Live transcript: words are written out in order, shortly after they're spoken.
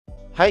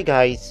Hi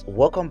guys,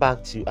 welcome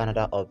back to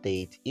another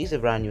update. It's a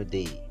brand new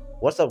day.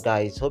 What's up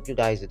guys? Hope you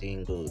guys are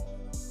doing good.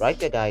 Right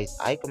here guys,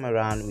 I come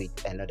around with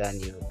another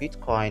new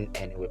Bitcoin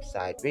and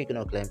website where you're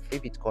gonna claim free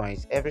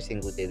Bitcoins every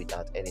single day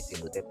without any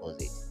single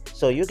deposit.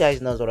 So you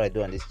guys knows what I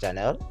do on this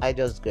channel. I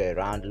just go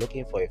around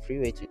looking for a free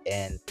way to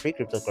earn free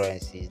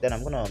cryptocurrencies. Then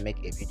I'm gonna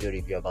make a video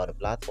review about the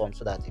platform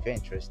so that if you're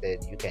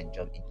interested, you can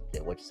jump into the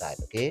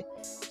website. Okay,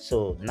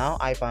 so now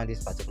I found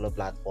this particular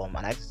platform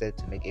and I decided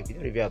to make a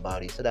video review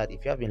about it so that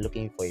if you have been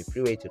looking for a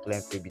free way to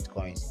claim free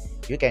Bitcoins,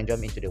 you can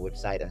jump into the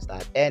website and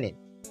start earning.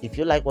 If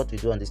you like what we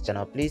do on this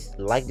channel, please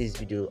like this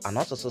video and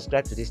also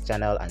subscribe to this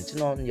channel and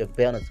turn on your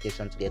bell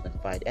notification to get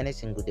notified any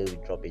single day we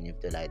drop a new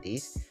video like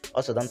this.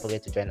 Also, don't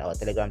forget to join our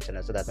Telegram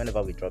channel so that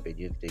whenever we drop a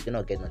new video, you're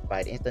gonna get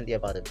notified instantly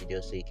about the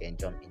video so you can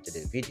jump into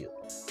the video.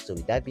 So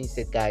with that being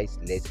said guys,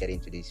 let's get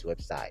into this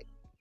website.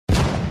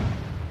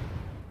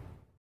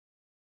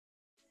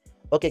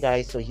 Okay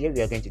guys, so here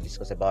we are going to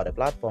discuss about a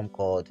platform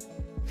called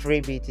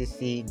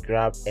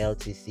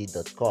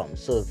freebtcgrabltc.com.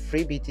 So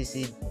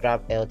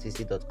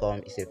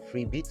freebtcgrabltc.com is a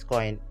free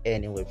Bitcoin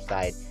earning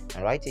website,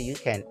 and right here you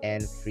can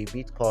earn free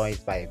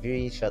Bitcoins by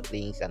viewing short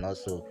links and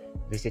also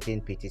visiting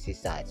PTC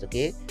sites.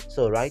 Okay,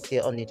 so right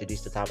here all you need to do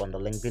is to tap on the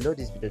link below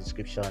this video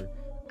description,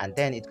 and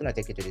then it's gonna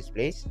take you to this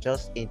place.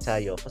 Just enter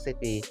your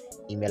FaucetPay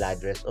email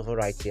address over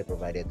right here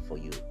provided for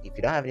you. If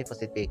you don't have any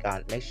FaucetPay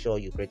account, make sure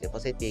you create a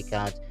FaucetPay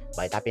account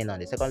by tapping on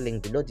the second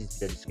link below this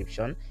video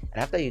description.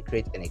 And after you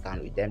create an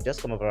account with them,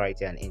 just come over right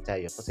here and enter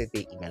your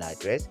FaucetPay email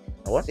address.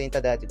 And once you enter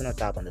that, you're gonna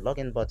tap on the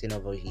login button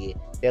over here.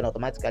 Then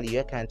automatically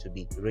your account will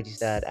be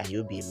registered and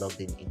you'll be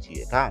logged in into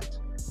your account.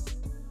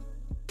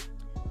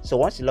 So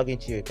once you log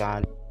into your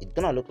account, it's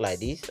gonna look like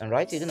this, and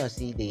right here you're gonna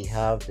see they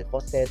have the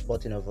faucet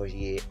button over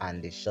here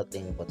and the short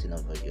link button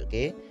over here.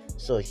 Okay,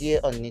 so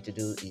here all you need to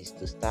do is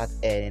to start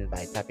earning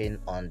by tapping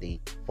on the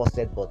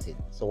faucet button.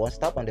 So once you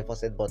tap on the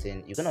faucet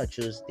button, you're gonna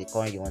choose the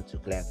coin you want to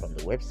claim from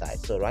the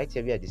website. So right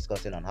here we are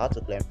discussing on how to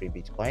claim free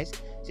Bitcoins.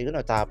 So you're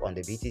gonna tap on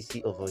the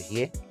BTC over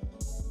here.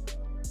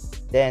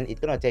 Then it's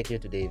gonna take you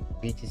to the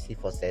BTC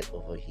faucet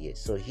over here.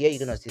 So here you're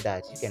gonna see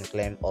that you can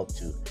claim up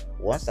to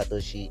 1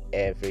 Satoshi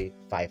every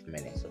 5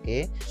 minutes.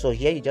 Okay, so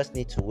here you just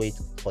need to wait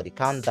for the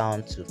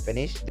countdown to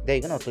finish. Then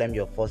you're gonna claim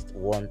your first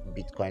 1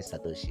 Bitcoin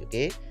Satoshi.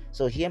 Okay,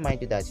 so here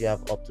mind you that you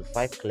have up to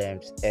 5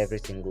 claims every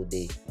single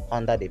day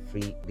under the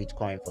free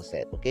Bitcoin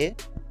faucet. Okay,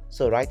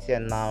 so right here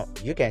now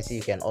you can see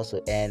you can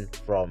also earn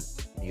from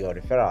your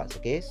referrals.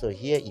 Okay, so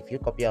here if you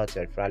copy out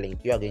your referral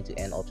link, you are going to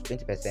earn up to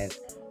 20%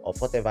 of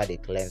whatever they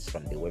claims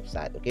from the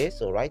website. Okay,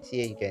 so right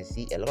here you can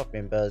see a lot of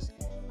members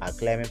are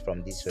claiming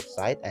from this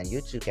website, and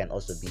you too can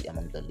also be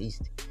among the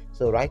list.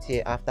 So right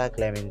here, after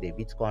claiming the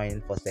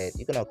Bitcoin faucet,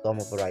 you're gonna come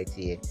over right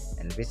here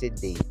and visit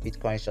the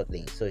Bitcoin short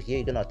link. So here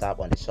you're gonna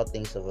tap on the short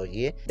links over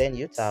here, then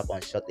you tap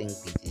on short link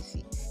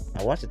BTC,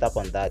 and once you tap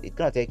on that, it's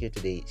gonna take you to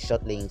the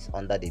short links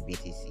under the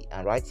BTC.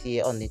 And right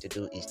here all you need to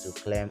do is to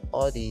claim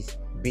all these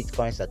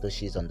Bitcoin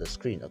Satoshis on the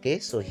screen. Okay,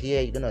 so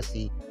here you're gonna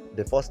see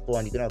the first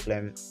one you're gonna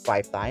claim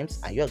 5 times,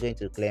 and you're going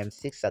to claim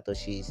 6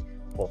 Satoshis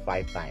for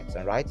 5 times.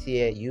 And right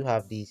here you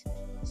have this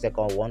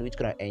second one which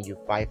gonna earn you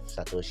 5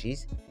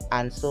 Satoshis,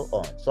 and so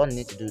on. So all you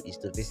need to do is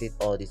to visit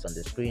all this on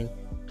the screen,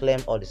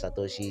 claim all the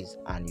Satoshis,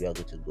 and you are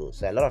good to go.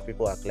 So a lot of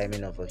people are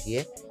claiming over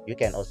here. You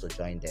can also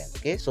join them.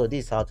 Okay, so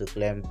this is how to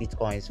claim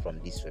Bitcoins from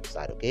this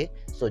website. Okay,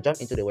 so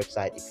jump into the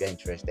website if you're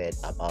interested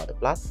about the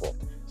platform.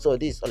 So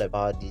this is all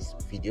about this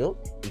video.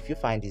 If you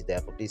find this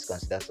helpful, please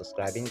consider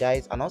subscribing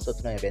guys, and also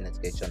turn on your bell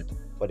notification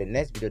for the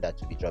next video that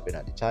will be dropping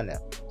on the channel.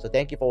 So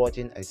thank you for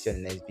watching, and see you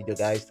in the next video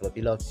guys. Love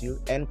loves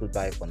you, and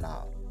goodbye for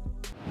now.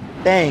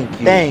 Thank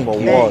you for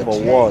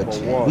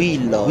watching. We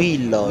love.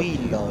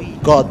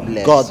 God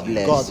bless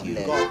you.